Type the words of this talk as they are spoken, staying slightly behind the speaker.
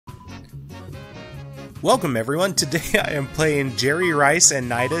Welcome everyone, today I am playing Jerry Rice and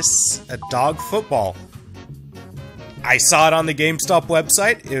Nitus a dog football. I saw it on the GameStop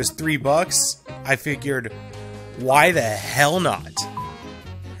website, it was $3. I figured, why the hell not?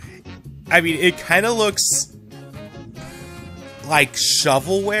 I mean, it kind of looks like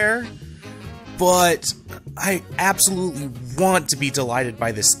shovelware, but I absolutely want to be delighted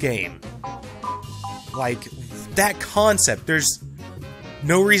by this game. Like, that concept, there's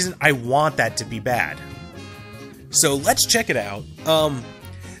no reason I want that to be bad. So let's check it out.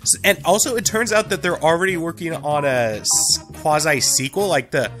 And also it turns out that they're already working on a quasi-sequel,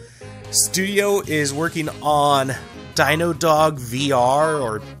 like the studio is working on Dino Dog VR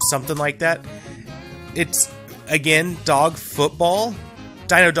or something like that. It's, again, dog football.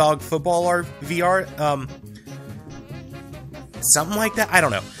 Dino Dog Football or VR. Something like that? I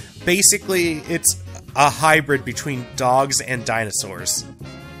don't know. Basically, it's a hybrid between dogs and dinosaurs.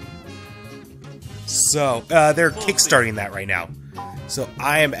 So, they're kickstarting that right now. So,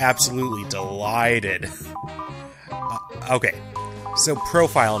 I am absolutely delighted. Okay. So,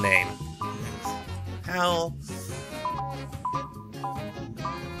 profile name. Hell.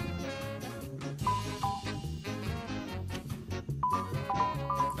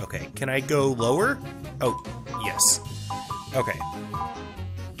 Okay, can I go lower? Oh, yes. Okay.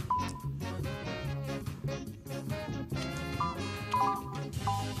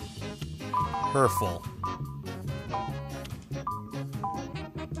 Purple.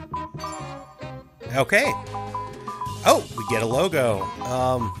 Okay. Oh, we get a logo.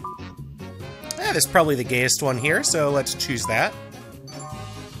 That is probably the gayest one here, so let's choose that.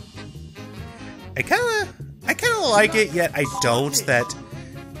 I kinda like it, yet I don't that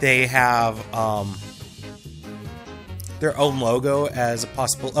they have their own logo as a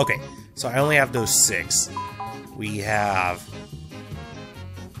possible. Okay, so I only have those 6. We have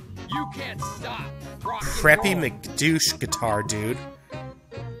You can't stop. Preppy McDouche Guitar Dude.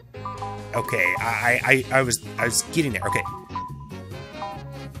 Okay, I was getting there. Okay.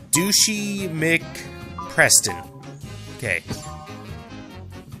 Douchey McPreston. Okay.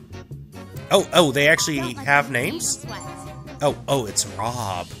 Oh, they actually have names? Oh, it's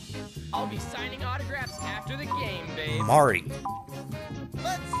Rob. I'll be signing autographs after the game, babe. Marty.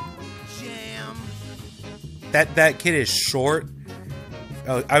 Let's jam. That kid is short.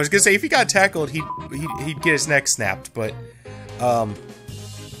 Oh, I was gonna say if he got tackled, he'd get his neck snapped, but yeah,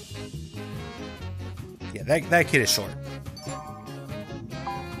 that kid is short.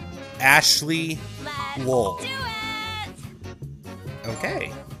 Ashley Wool.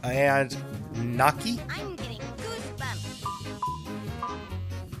 Okay, and Naki. I'm getting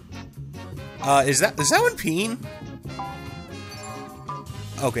goosebumps. Is that one peeing?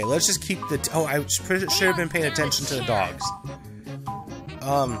 Okay, let's just keep the. Oh, I should have been paying attention to the dogs.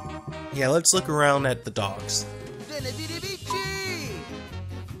 Yeah, let's look around at the dogs.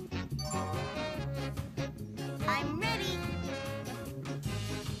 I'm ready.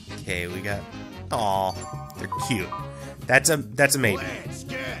 Okay, we got. Aw, they're cute. That's a maybe. Let's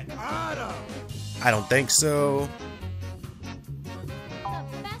get auto. I don't think so. The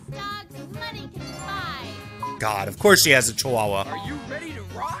best dogs money can buy. God, of course she has a Chihuahua. Are you ready to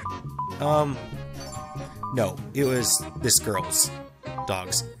rock? No, it was this girl's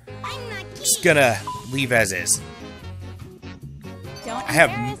dogs. I'm not Just gonna leave as is.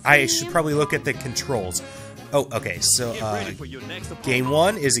 I should probably look at the controls. Oh, okay, so, game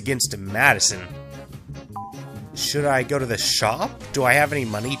 1 is against Madison. Should I go to the shop? Do I have any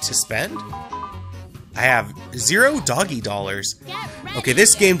money to spend? I have 0 doggy dollars. Okay,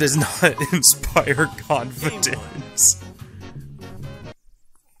 this game does not inspire confidence.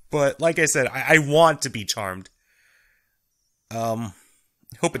 But, like I said, I want to be charmed.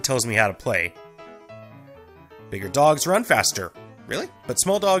 Hope it tells me how to play. Bigger dogs run faster. Really? But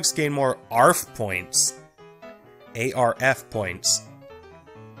small dogs gain more ARF points. ARF points.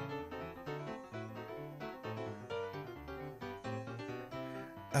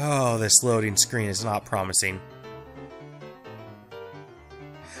 Oh, this loading screen is not promising.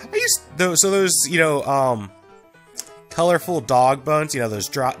 Those, you know, colorful dog bones, you know, those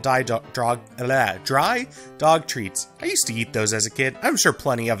dry dog treats. I used to eat those as a kid. I'm sure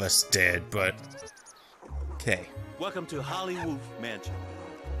plenty of us did, but... Okay. Welcome to Hollywood Mansion.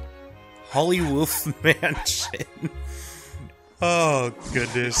 Hollywood Mansion. Oh,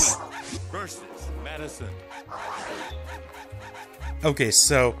 goodness. Versus Madison. Okay,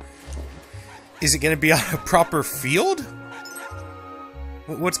 so... Is it going to be on a proper field?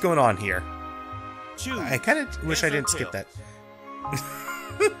 What's going on here? I kind of wish I didn't skip that.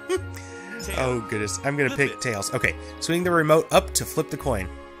 Oh, goodness. I'm going to pick tails. Okay, swing the remote up to flip the coin.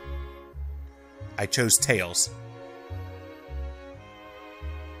 I chose tails.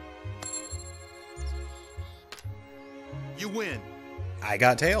 You win. I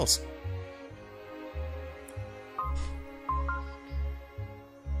got tails.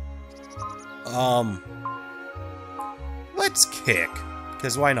 Let's kick,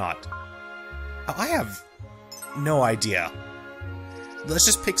 because why not? Oh, I have no idea. Let's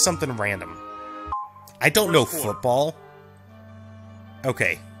just pick something random. I don't know football.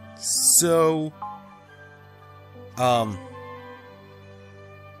 Okay, so... I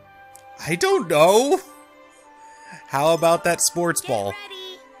don't know. How about that sports ball?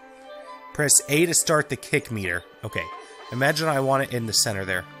 Ready. Press A to start the kick meter. Okay, imagine I want it in the center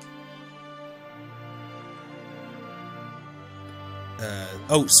there.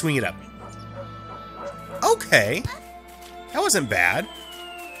 Oh, swing it up. Okay. That wasn't bad.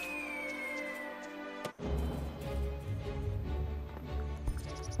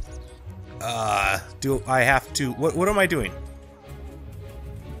 Do I have to... What am I doing?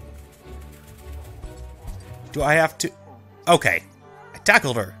 Do I have to... Okay. I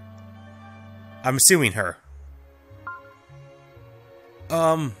tackled her. I'm suing her.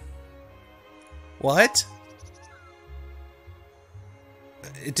 What?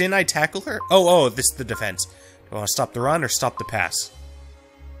 Didn't I tackle her? Oh, this is the defense. Do I want to stop the run or stop the pass?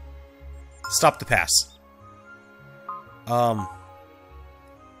 Stop the pass.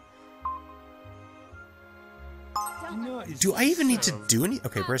 Do I even need to do any?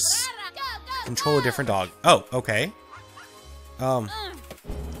 Okay, press control a different dog. Oh, okay. Oh,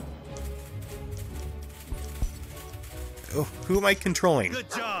 who am I controlling? Good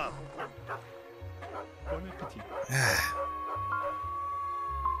job.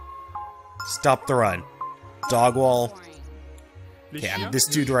 Stop the run. Dog wall. Okay, I'm this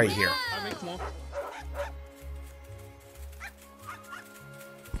dude right here.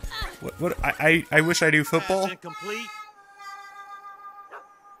 What? I wish I knew football. Pass incomplete.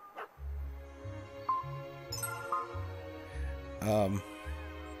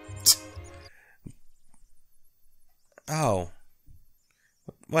 Oh.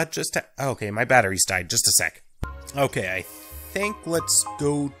 What just... Okay, my batteries died. Just a sec. Okay, I think let's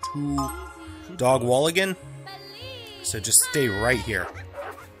go to dog wall again. So just stay right here.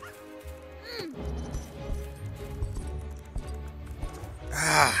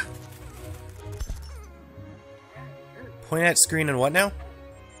 Ah. Point at screen and what now?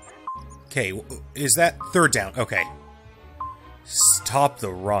 Okay, is that third down? Okay. Stop the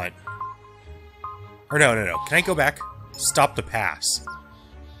run. Or no. Can I go back? Stop the pass. Stay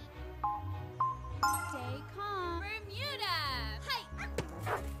calm. Bermuda. Hi.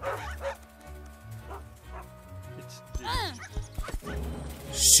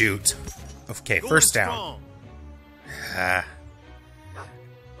 Shoot. Okay, Going first down. strong.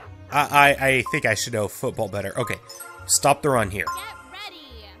 I think I should know football better. Okay, stop the run here. Get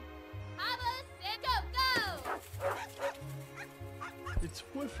ready. Haba, sit, go. It's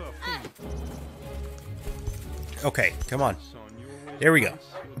worth a thing. Okay, come on. Son, you always There we go. nice.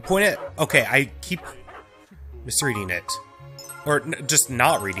 Point it. Okay, I keep misreading it. Or just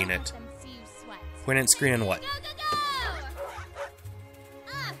not reading it. Let them see you sweat. Point at screen and what? Go.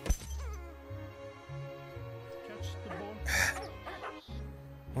 Catch the ball.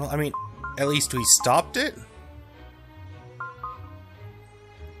 Well, I mean, at least we stopped it.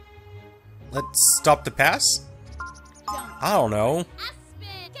 Let's stop the pass? I don't know. Aspen,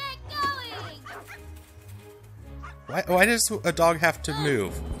 get going. Why does a dog have to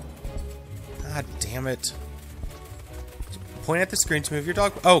move? God damn it. Point at the screen to move your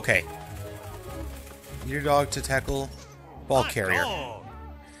dog. Oh, okay. Your dog to tackle ball Hot carrier. dog.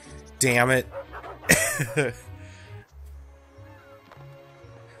 Damn it.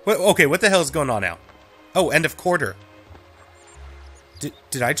 Okay, what the hell is going on now? Oh, end of quarter.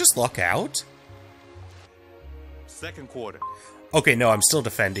 Did I just luck out? Second quarter. Okay, no, I'm still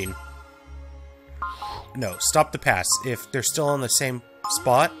defending. No, stop the pass. If they're still on the same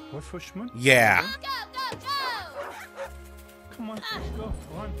spot, What for Schmuck? yeah. Go. Come on, let's go.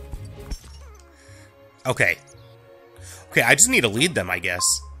 Run. Okay. Okay, I just need to lead them, I guess.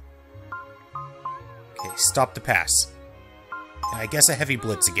 Okay, stop the pass. I guess a heavy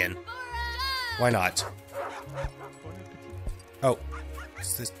blitz again. Why not? Oh.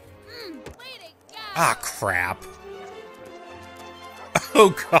 What's this? Way to go. Ah, crap. Oh,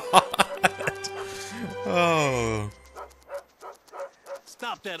 God. Oh.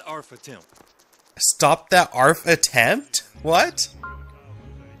 Stop that ARF attempt. Stop that ARF attempt? What?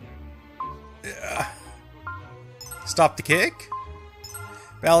 Stop the kick?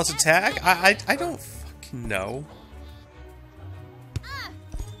 Balance attack? I don't fucking know.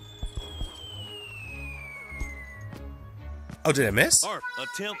 Oh, did I miss? Arf,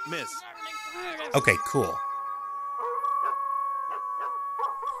 attempt miss. Okay, cool.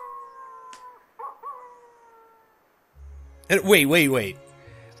 Wait.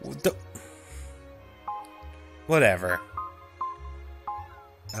 Whatever.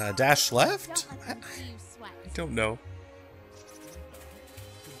 Dash left? Don't let them see you sweat. I don't know.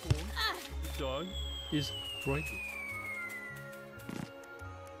 The dog is right.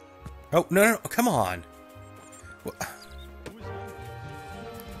 Oh, no, come on. Who is that?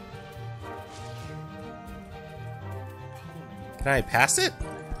 Can I pass it?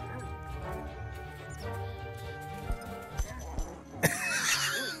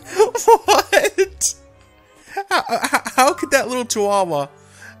 What? How could that little chihuahua...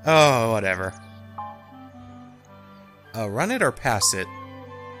 Oh, whatever. Run it or pass it?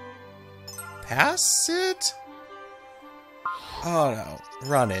 Pass it? Oh, no.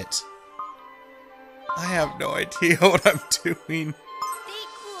 Run it. I have no idea what I'm doing. Stay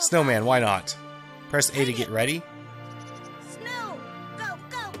cool. Snowman, why not? Press A to get ready. Snow. Go,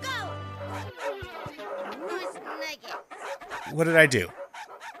 go, go. Loose nuggets. What did I do?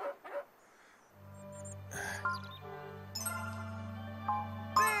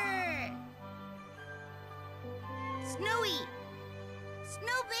 Brr. Snowy.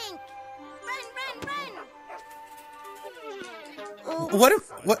 Snowbank. Run, run, run. Oh,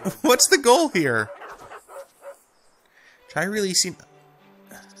 What's the goal here? Try releasing...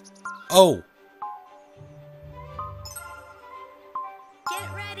 Oh,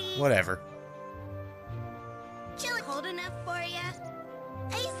 get ready. whatever. Chill it. Cold enough for ya?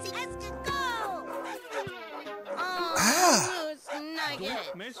 Icy has to go. Oh, loose nuggets.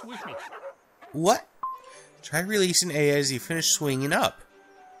 Don't mess with me. What? Try releasing A as you finish swinging up.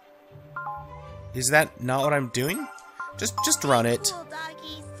 Is that not what I'm doing? Just run it. Cool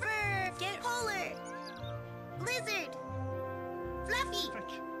doggies. Fur. Get polar. Blizzard. Fluffy.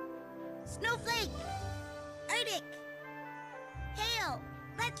 Fetch. Snowflake. Arctic. Hail.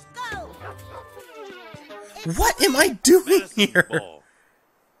 Let's go. What am I doing Medicine here? ball.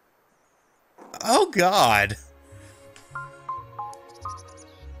 Oh God.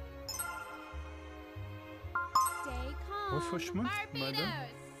 Stay calm. Refreshment, Barbados. madame.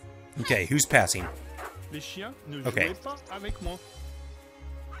 Okay, who's passing? Les chiens ne Okay. jouez pas avec moi.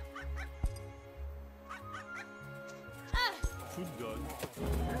 Food dog.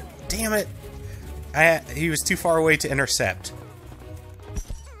 Damn it. He was too far away to intercept.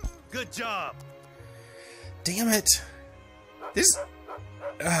 Good job. Damn it. This...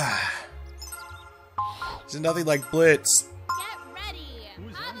 There's nothing like Blitz. Get ready.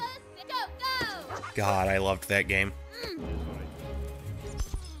 Who's Mama, go, go. God, I loved that game.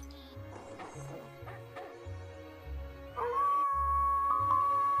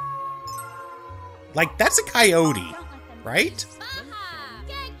 Like, that's a coyote, Don't let them right? Baja.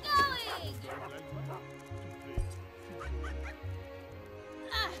 Get going.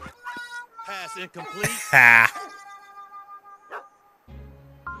 Pass incomplete. Ha!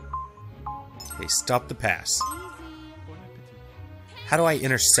 Okay, stop the pass. Easy. Bon appétit. How do I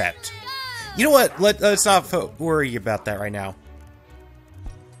intercept? You know what? Let's not worry about that right now.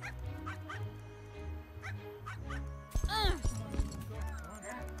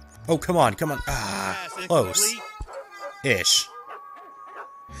 Oh, come on, come on. Ah, Pass close. incomplete. Ish.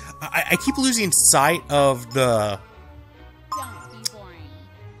 I keep losing sight of the Don't be boring.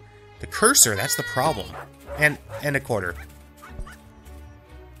 cursor. That's the problem. And a quarter.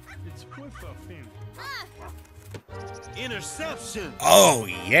 It's worth a thing. Interception. Oh,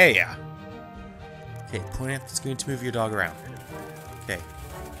 yeah. Okay, point at the screen to move your dog around. Okay.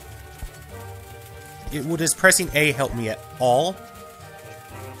 Does pressing A help me at all?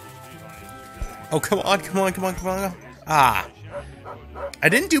 Oh, come on, come on, come on, come on. Ah. I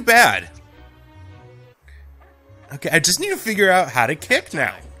didn't do bad. Okay, I just need to figure out how to kick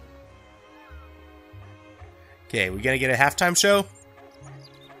now. Okay, we gonna get a halftime show?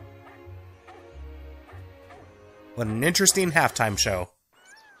 What an interesting halftime show.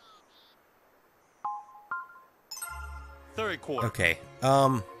 Third quarter. Okay,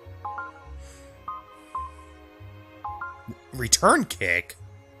 return kick?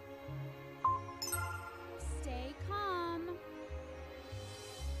 Stay calm.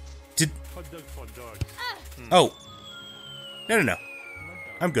 Hot dog for dog. Oh. No.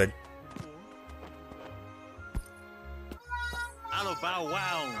 I'm good. Out of bow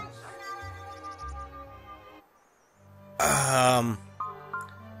wows.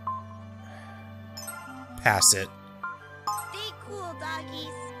 Pass it. Stay cool,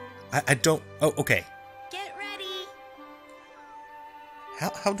 doggies. I don't... Oh, okay. Get ready.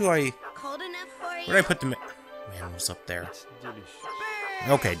 How do I... Cold enough for you? Where do I put the... Man was up there. It's delicious.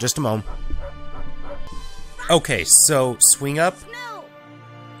 Okay, just a moment. Okay, so swing up Snow.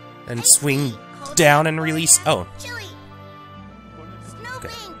 and swing down and release. Oh, Chili. Bon appetit. Snow Okay.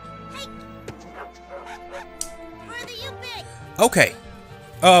 bean. Hey. Where do you pick? okay.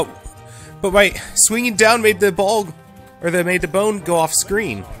 But my swinging down made the ball, or made the bone go off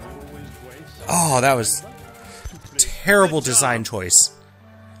screen. Oh, that was terrible design choice.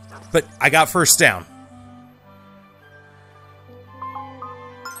 But I got first down.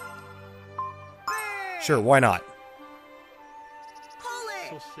 Sure, why not?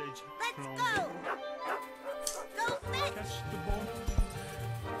 Pull it. Sausage. Let's flambe. go. Go fish. Catch the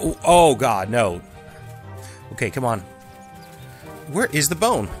ball. Oh god, no. Okay, come on. Where is the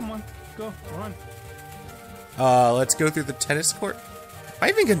bone? Come on, go, run. Let's go through the tennis court. Am I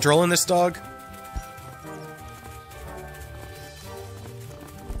even controlling this dog?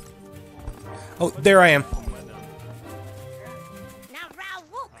 Oh, there I am. Now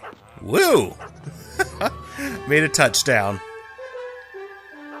Raoul. Woo! Made a touchdown.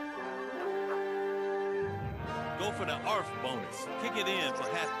 Go for the ARF bonus. Kick it in for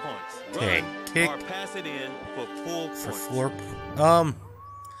half points. Run Okay, kick or pass it in for full points. for floor.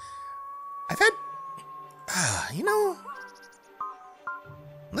 I've had. You know.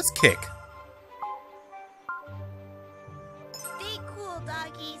 Let's kick. Stay cool,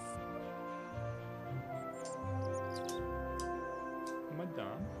 doggies.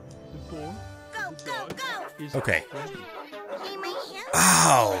 Madame, the ball Go, go, go. is Okay. ready. Hey, my hand.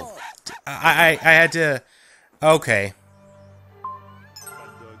 Oh, I had to. Okay.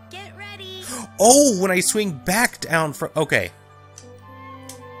 Hot dog. Get ready. Oh, when I swing back down from. Okay.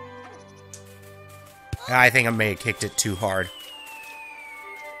 I think I may have kicked it too hard.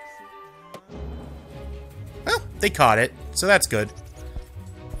 Well, they caught it, so that's good.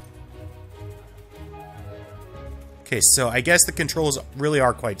 Okay, so I guess the controls really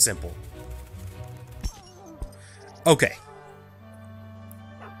are quite simple. Okay.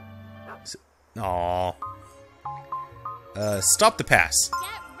 Aww. Stop the pass. Get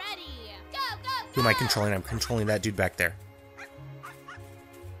ready. Go, go, Who am I controlling? I'm controlling that dude back there.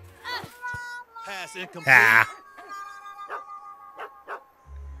 Pass incomplete. Ah!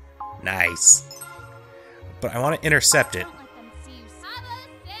 Nice. But I want to intercept it. Don't let them see you.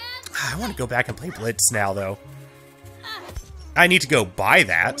 Stand. I want to go back and play Blitz now, though. I need to go buy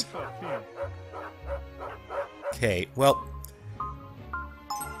that. Okay, well...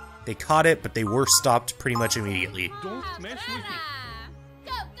 They caught it, but they were stopped pretty much immediately. Don't mess with me.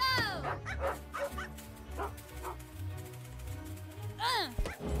 Go, go.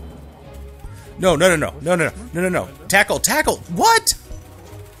 No, no, no, no, no, no, no, no, no. Tackle, tackle! What?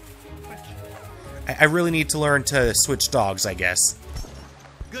 I really need to learn to switch dogs, I guess.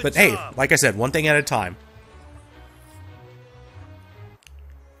 Good But hey, job. like I said, one thing at a time.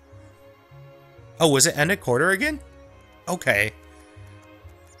 Oh, was it end at quarter again? Okay.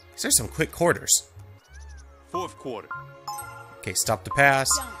 These are some quick quarters. Fourth quarter. Okay, stop the pass.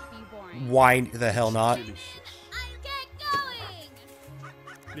 Don't be boring. Why the hell not? Delicious. I'll get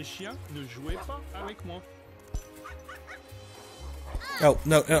going. Les chiens, ne jouez pas avec moi. Oh,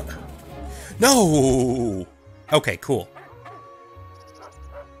 no, no. No! Okay, cool.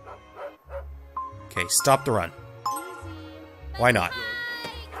 Okay, stop the run. Why not?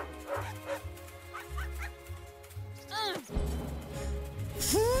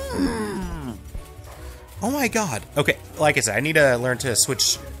 Oh my god. Okay, like I said, I need to learn to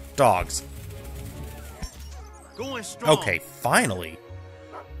switch dogs. Going strong. Okay, finally.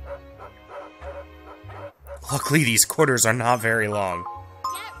 Luckily, these quarters are not very long.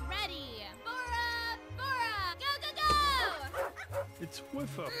 Get ready. Bora, Bora. Go, go, go. It's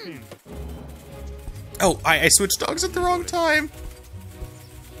worth a pin. Oh, I switched dogs at the wrong time.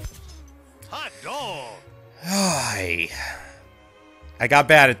 Hot dog. I got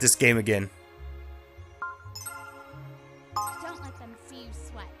bad at this game again. Don't let them see you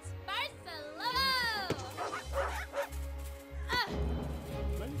sweat. Barcelona.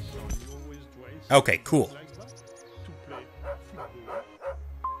 When son, you always dress Okay, cool. like that to play football.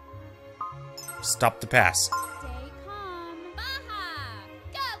 Stop the pass. Stay calm. Baja.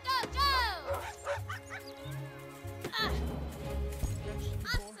 Go, go, go.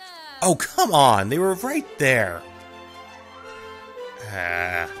 Awesome. Oh, come on. They were right there.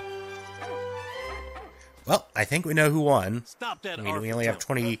 Well, I think we know who won. Stop that. I mean, ARF we only have attempt.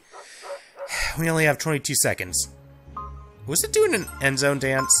 20... We only have 22 seconds. Was it doing an end zone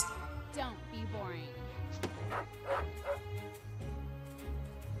dance? Don't be boring.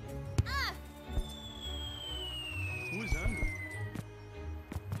 Who's under?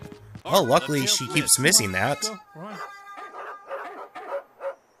 Well, luckily she keeps missing that. Go, right.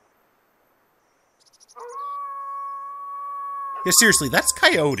 Yeah, seriously, that's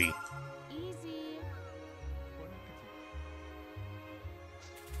Coyote. Easy.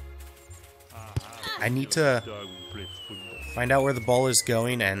 I need to Dog will play football. find out where the ball is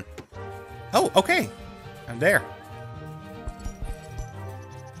going and... Oh, okay. I'm there.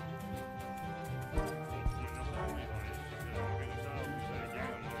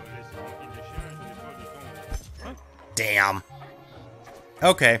 Damn.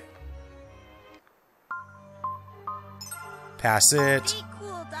 Okay. Pass it. Be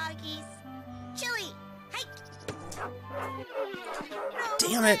cool, doggies. Chili. Hike.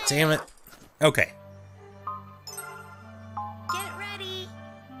 Damn it, damn it. Okay. Get ready.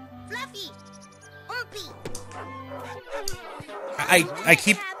 Fluffy. Umpy. I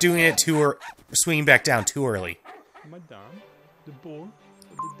keep doing it too early, swinging back down too early. Madame, the ball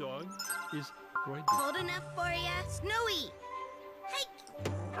of the dog is right there. Cold enough for ya. Snowy. Hike.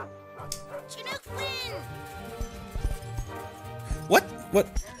 Chinook win. What? What?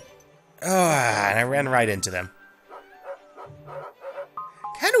 And I ran right into them.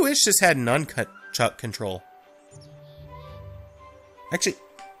 Kinda wish this had nunchuck control. Actually,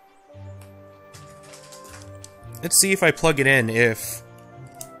 let's see if I plug it in if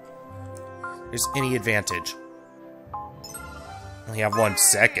there's any advantage. Only have 1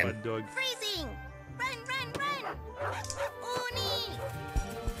 second. Bad dog. Freezing. Run, run, run. Oni.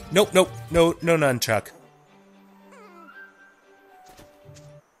 Nope, nope, no nunchuck.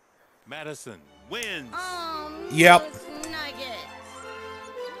 Madison wins. Oh, Yep. Miss Nuggets.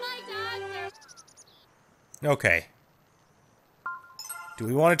 My dogs are... Okay. Do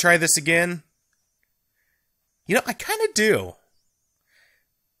we want to try this again? You know, I kind of do.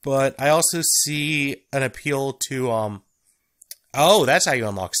 But I also see an appeal to, Oh, that's how you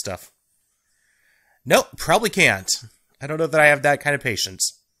unlock stuff. Nope, probably can't. I don't know that I have that kind of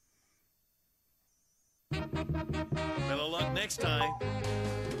patience. Better luck next time.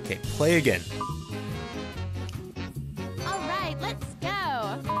 Okay, play again. All right, let's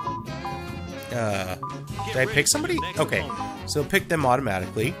go. Did I pick somebody? Okay, so pick them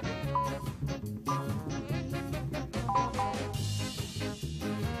automatically.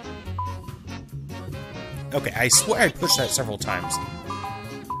 Okay, I swear I pushed that several times.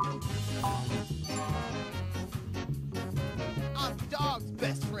 I'm dog's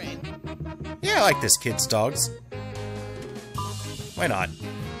best friend. Yeah, I like this kid's dogs. Why not?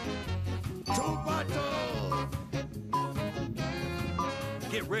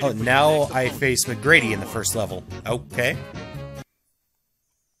 Get ready Oh, for your now next I opponent. face McGrady in the first level. Okay.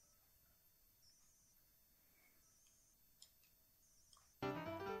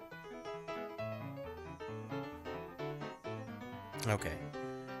 Okay.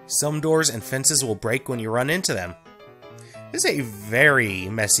 Some doors and fences will break when you run into them. This is a very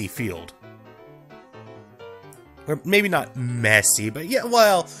messy field. Or maybe not messy, but yeah,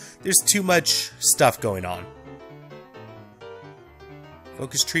 well, there's too much stuff going on.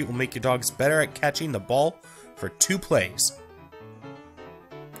 Focus treat will make your dogs better at catching the ball for 2 plays.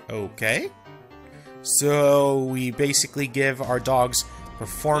 Okay. So we basically give our dogs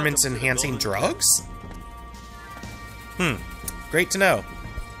performance-enhancing drugs? Great to know.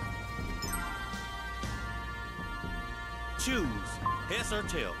 Choose heads or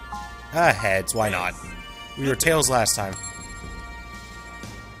tails. Heads, why not? We were tails last time.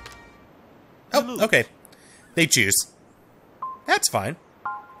 Oh, okay. They choose. That's fine.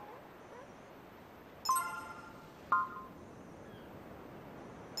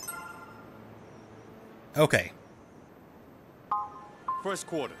 Okay. First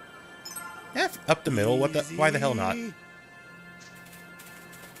quarter. F up the middle. What the? Why the hell not?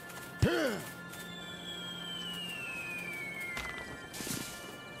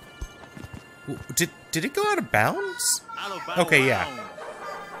 Did it go out of bounds? Out of bounds Okay, yeah.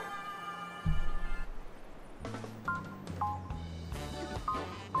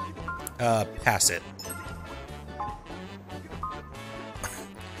 round. Pass it.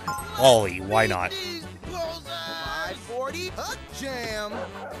 Ollie, why not? 540 hook jam.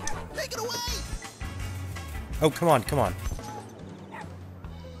 Take it away. Oh, come on, come on.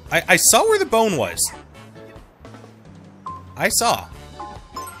 I saw where the bone was. I saw.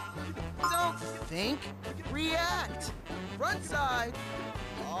 Don't think, react. Front side.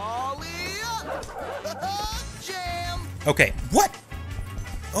 Ollie up. Hook jam. Okay, what?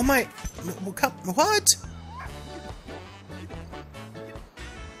 Oh my... What?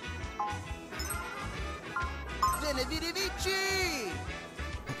 Benevici.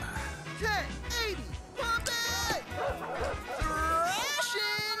 1080. Pump it.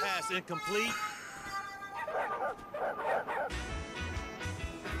 Thrashing. Pass Pass incomplete.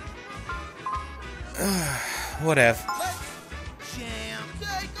 Whatever. Let's jam.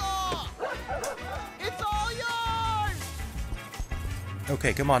 Take off. It's all yours.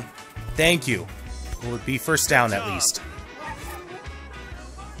 Okay, come on. Thank you. Will it be first down at least?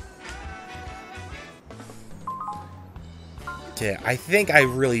 Okay, I think I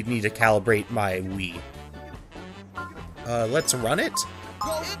really need to calibrate my Wii. Let's run it.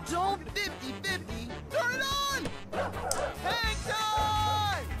 Go it don't 50-50. Turn it on. Hang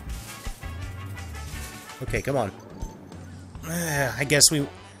time. Okay, come on. I guess we...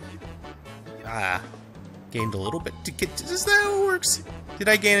 gained a little bit to get... Is that how it works? Did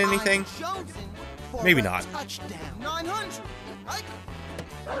I gain anything? Maybe not. Touchdown. 900. Right?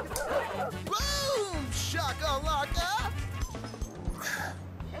 Boom! Shakalaka.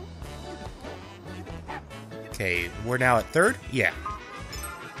 Okay, we're now at third? Yeah.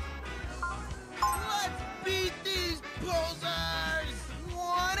 Let's beat these posers.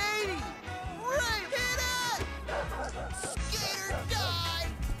 180. Right, hit it. Skater die.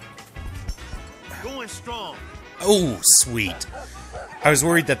 Going strong. Oh, sweet. I was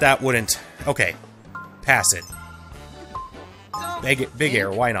worried that that wouldn't... Okay. Pass it. Big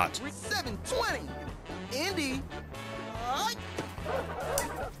air, why not? 720. Indy.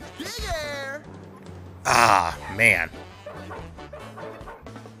 Big air. Ah, man.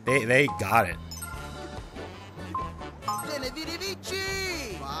 They got it.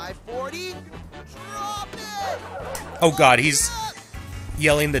 Benevici. 540. Drop it. Oh god, he's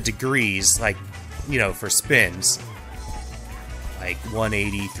yelling the degrees, like, you know, for spins. Like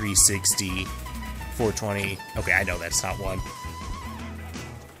 180, 360, 420. Okay, I know that's not one.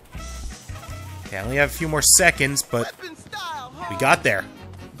 Okay, I only have a few more seconds, but we got there.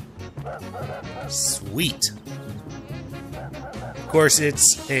 Sweet. Of course,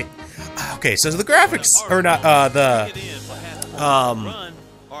 it's a... Okay, so the graphics are not, Kick it in for half points. Run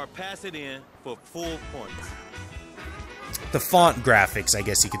or pass it in for full points. the font graphics, I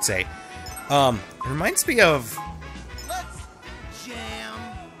guess you could say. It reminds me of... Let's jam.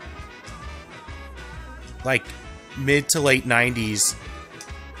 like mid to late 90s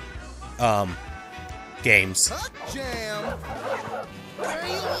games. Hot jam.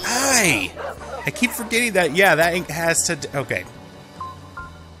 Hi! I keep forgetting that, yeah, that has to... Okay.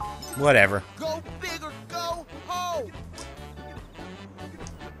 Whatever. Go big or go home.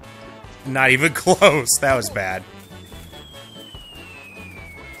 Not even close. That was bad.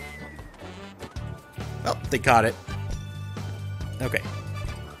 Oh, they caught it. Okay.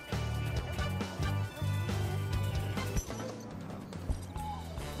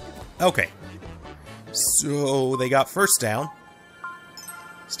 Okay. So, they got first down.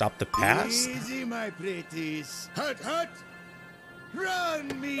 Stop the pass. Easy, my pretties. Hut, hut.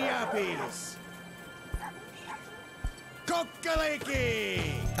 Run me uppies. Kokkaleki.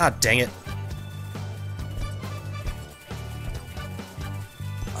 Ah, dang it.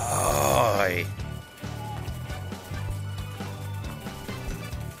 Oh.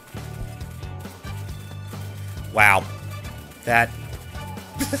 Wow. That...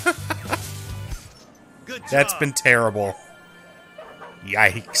 Good job. That's been terrible.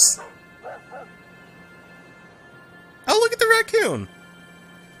 Yikes. Oh, look at the raccoon.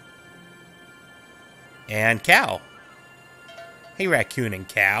 And cow. Hey, raccoon and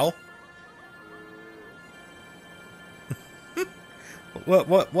cow.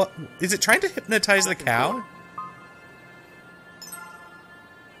 What? Is it trying to hypnotize the cow?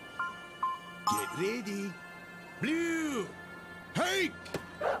 Get ready. Blue. Hike.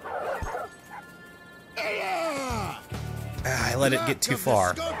 I let it get too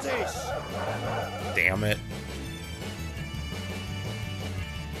far. Damn it.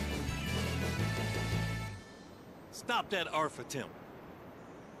 Stop that ARF attempt.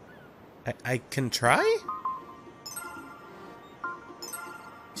 I can try?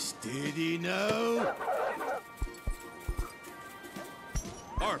 Steady now.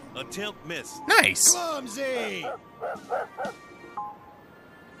 ARF attempt missed. Nice. Clumsy.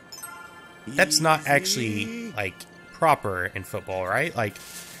 That's not actually, like, proper in football, right? Like,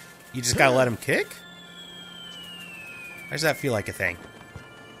 you just gotta let him kick? Why does that feel like a thing?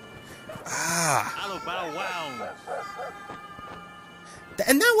 Ah. Out of bounds.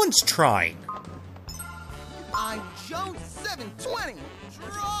 And that one's trying. I'm Jones 720.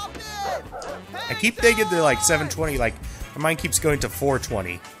 Drop it. I keep thinking they're like 720, like, my mind keeps going to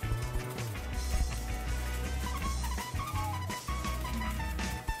 420.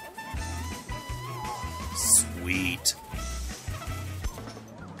 Sweet.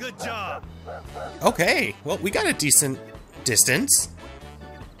 Good job. Okay, well, we got a decent distance.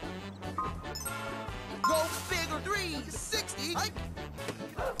 Hike.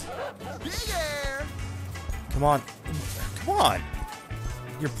 Big air. Come on. Come on.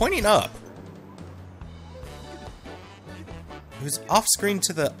 You're pointing up. It was off screen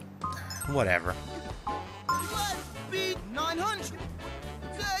to the... Whatever. Let's beat 900.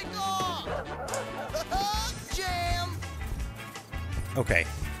 Take off. Jam. Okay.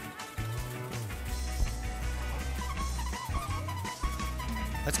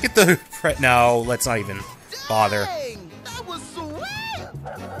 Let's get the... No, let's not even bother. Dang, that was sweet.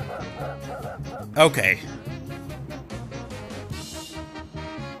 Okay.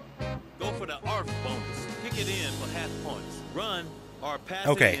 Go for the ARF bonus. Kick it in for half points. Run or pass it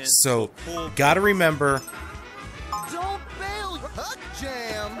Okay, in so for full gotta remember... Don't bail.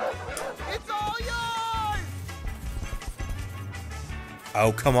 Jam. It's all yours.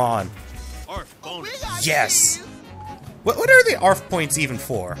 Oh, come on. ARF We bonus. got Yes. these. What are the ARF points even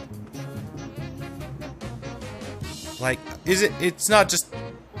for? Like, is it... It's not just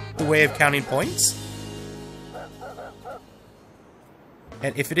the way of counting points?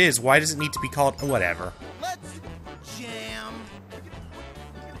 And if it is, why does it need to be called... Whatever. Let's jam.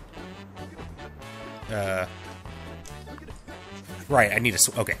 Right, I need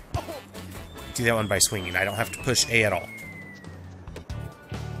to... Okay. Do that one by swinging. I don't have to push A at all.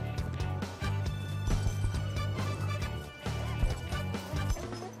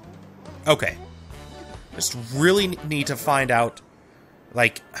 Okay. Just really need to find out,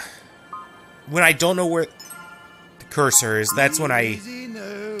 like, when I don't know where the cursor is, that's when I Easy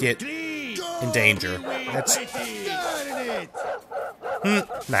now. get in danger. That's Got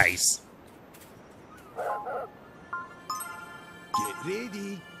it. nice. Get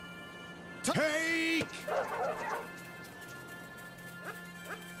ready. Take.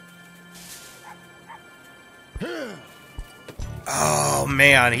 Oh,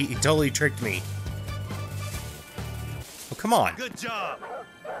 man, he totally tricked me. Oh, come on. Good job.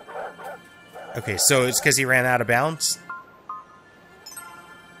 Okay, so it's because he ran out of bounds?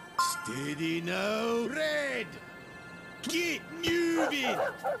 Steady now. Red. Get moving.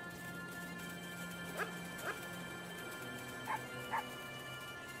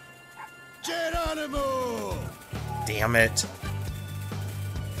 Geronimo. Damn it.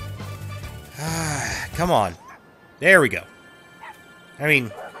 Come on. There we go. I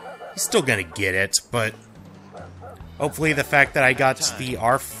mean, he's still gonna get it, but hopefully the fact that I got the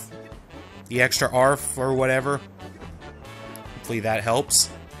ARF, the extra ARF or whatever, hopefully that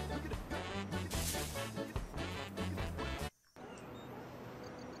helps.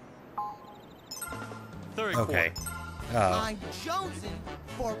 Third Okay. quarter. I'm jonesing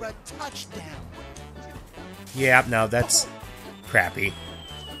for a touchdown. Yeah, no, that's crappy.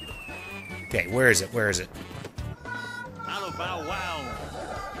 Okay, where is it? Where is it? Out of bow wow.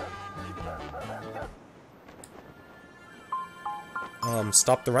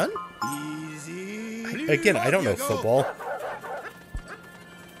 Stop the run? Easy. Again, I don't know football.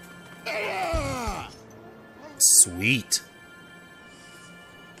 Sweet.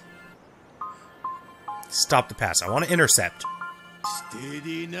 Stop the pass. I want to intercept.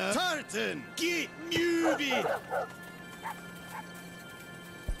 Steady now. Tartan, get moving.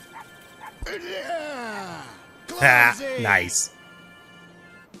 Ha! Closing. Nice.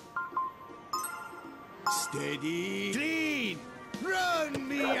 Steady. Clean. Run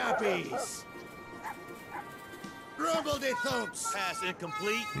me uppies. Rumble the thumps. Pass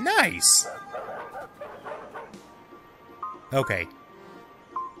incomplete. Nice. Okay.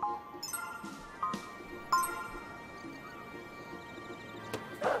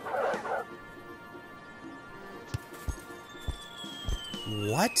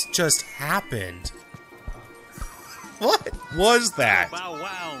 What just happened? What was that? Bow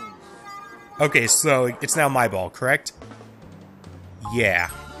wow. Okay, so it's now my ball, correct? Yeah.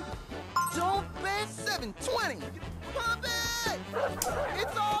 Don't bet 720. Pump it.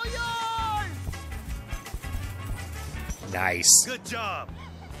 It's all yours. Nice. Good job.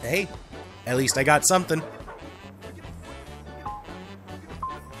 Hey, at least I got something.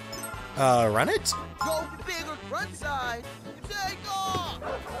 Run it? Go bigger front side. Take off.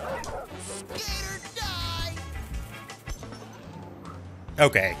 Skater die.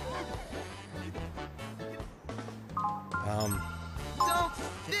 Okay. Don't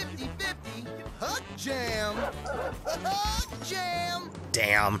 50-50. Hug jam. Hug jam.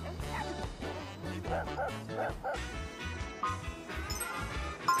 Damn. Let's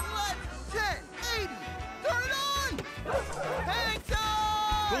 10-80. Turn it on. Hang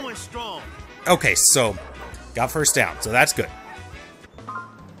time. Going strong. Okay, so got first down, so that's good.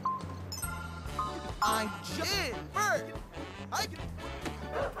 I'm in first.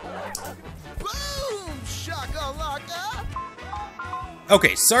 Boom! Shakalaka!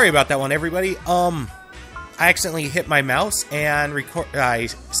 Okay, sorry about that one, everybody. I accidentally hit my mouse and I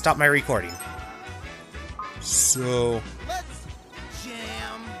stopped my recording. So... Let's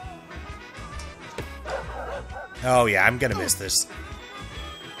jam. Oh yeah, I'm gonna miss this.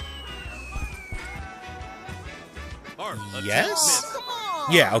 Arf, Yes? Come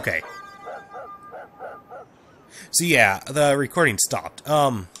on. Yeah, okay. So yeah, the recording stopped.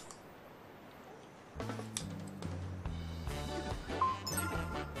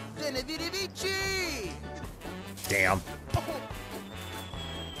 Dinovidivici. Damn.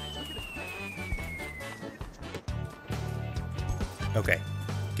 Okay,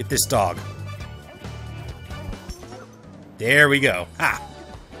 get this dog. There we go. Ha!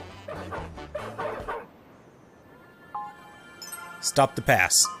 Stop the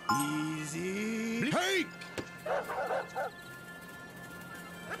pass. Easy. Hike.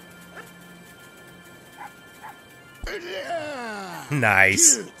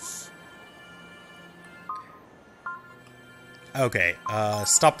 Nice. Yes. Okay,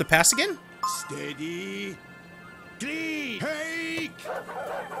 stop the pass again? Steady. Clean. Hike.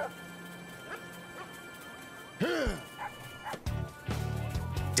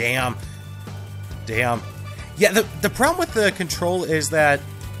 Damn. Damn. Yeah, the problem with the control is that,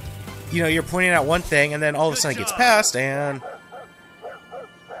 you know, you're pointing at one thing and then all of a sudden it gets passed and...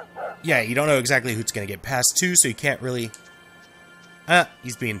 Yeah, you don't know exactly who's gonna get passed to, so you can't really...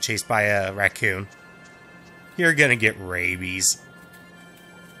 he's being chased by a raccoon. You're gonna get rabies.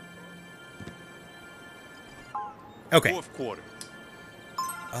 Okay. Fourth quarter.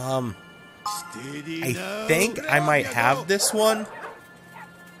 Steady. I now. think I might have this one.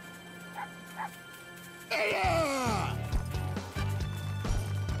 Hey-ya!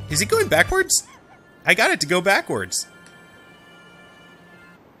 Is he going backwards? I got it to go backwards.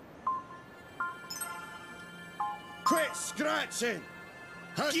 Quit scratching.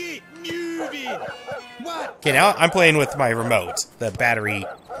 Get moving. What? Okay, now I'm playing with my remote, the battery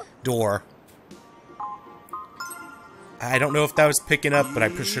door. I don't know if that was picking up, but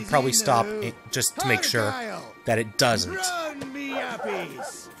I should probably stop it just to make sure that it doesn't. Run me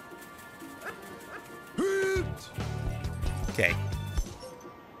uppies. Hoot. Okay.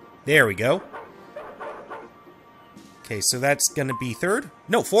 There we go. Okay, so that's gonna be third?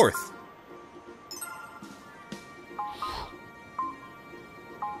 No, fourth.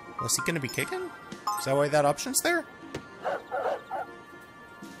 Was he gonna be kicking? Is that why that option's there?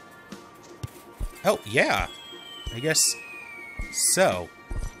 Oh, yeah. I guess so.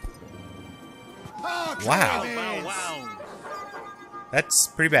 Oh, Wow. Clemens. Wow. That's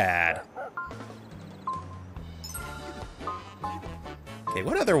pretty bad. Okay,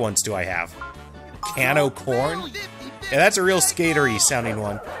 what other ones do I have? Cano corn? Yeah, that's a real skatery sounding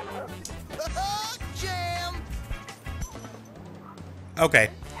one. Jam. Okay,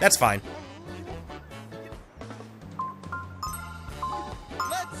 that's fine.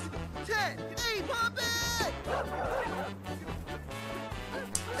 Let's 10. Hey, pop it.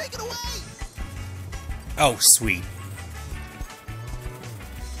 Take it away. Oh, sweet.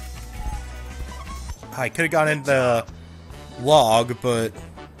 I could have gone in the log, but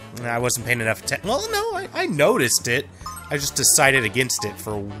I wasn't paying enough attention. Well, no, I noticed it. I just decided against it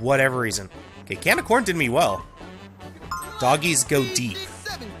for whatever reason. Okay, can of corn did me well. Doggies go deep.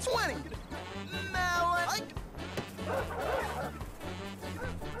 720. Now I like.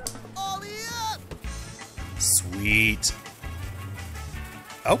 Ollie up. Sweet.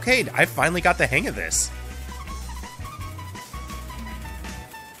 Okay, I finally got the hang of this.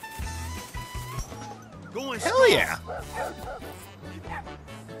 Going Hell strong. yeah.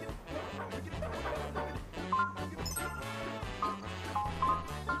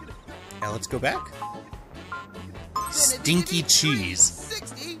 Now let's go back. Stinky cheese.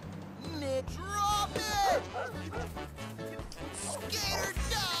 60. Nick, drop it. Skater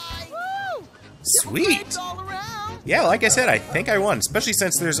die. Woo. Sweet. All around. Yeah, like I said, I think I won, especially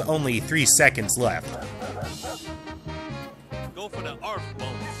since there's only 3 seconds left. Go for the ARF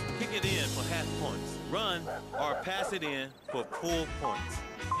bonus. Kick it in for half points. Run or pass it in for full points.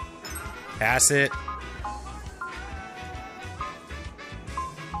 Pass it.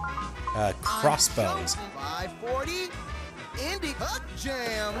 Crossbones. 540. Indie Hut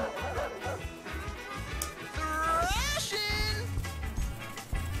Jam. Thrashing.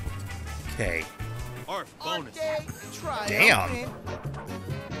 Okay. ARF bonus. Arcade triumphant. Damn.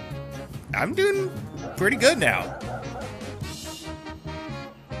 I'm doing pretty good now.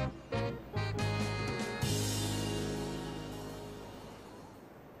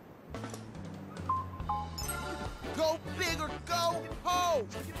 Go big or go home.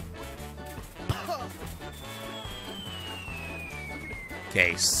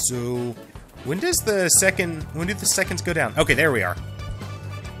 Okay, so when do the seconds go down? Okay, there we are.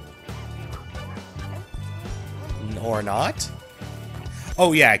 Or not?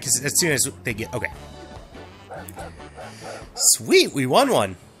 Oh yeah, because as soon as they get... Okay. Sweet, we won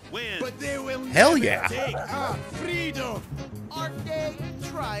one. Win. But they will Hell never yeah. take our freedom. Our day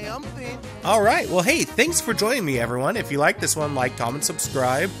triumphant. Alright, well hey, thanks for joining me everyone. If you like this one, like, comment,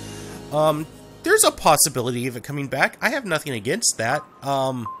 subscribe. There's a possibility of it coming back. I have nothing against that.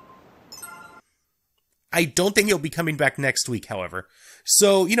 I don't think it'll be coming back next week, however.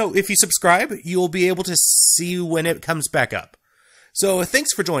 So, you know, if you subscribe, you'll be able to see when it comes back up. So,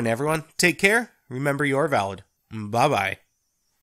 thanks for joining everyone. Take care. Remember, you're valid. Bye-bye.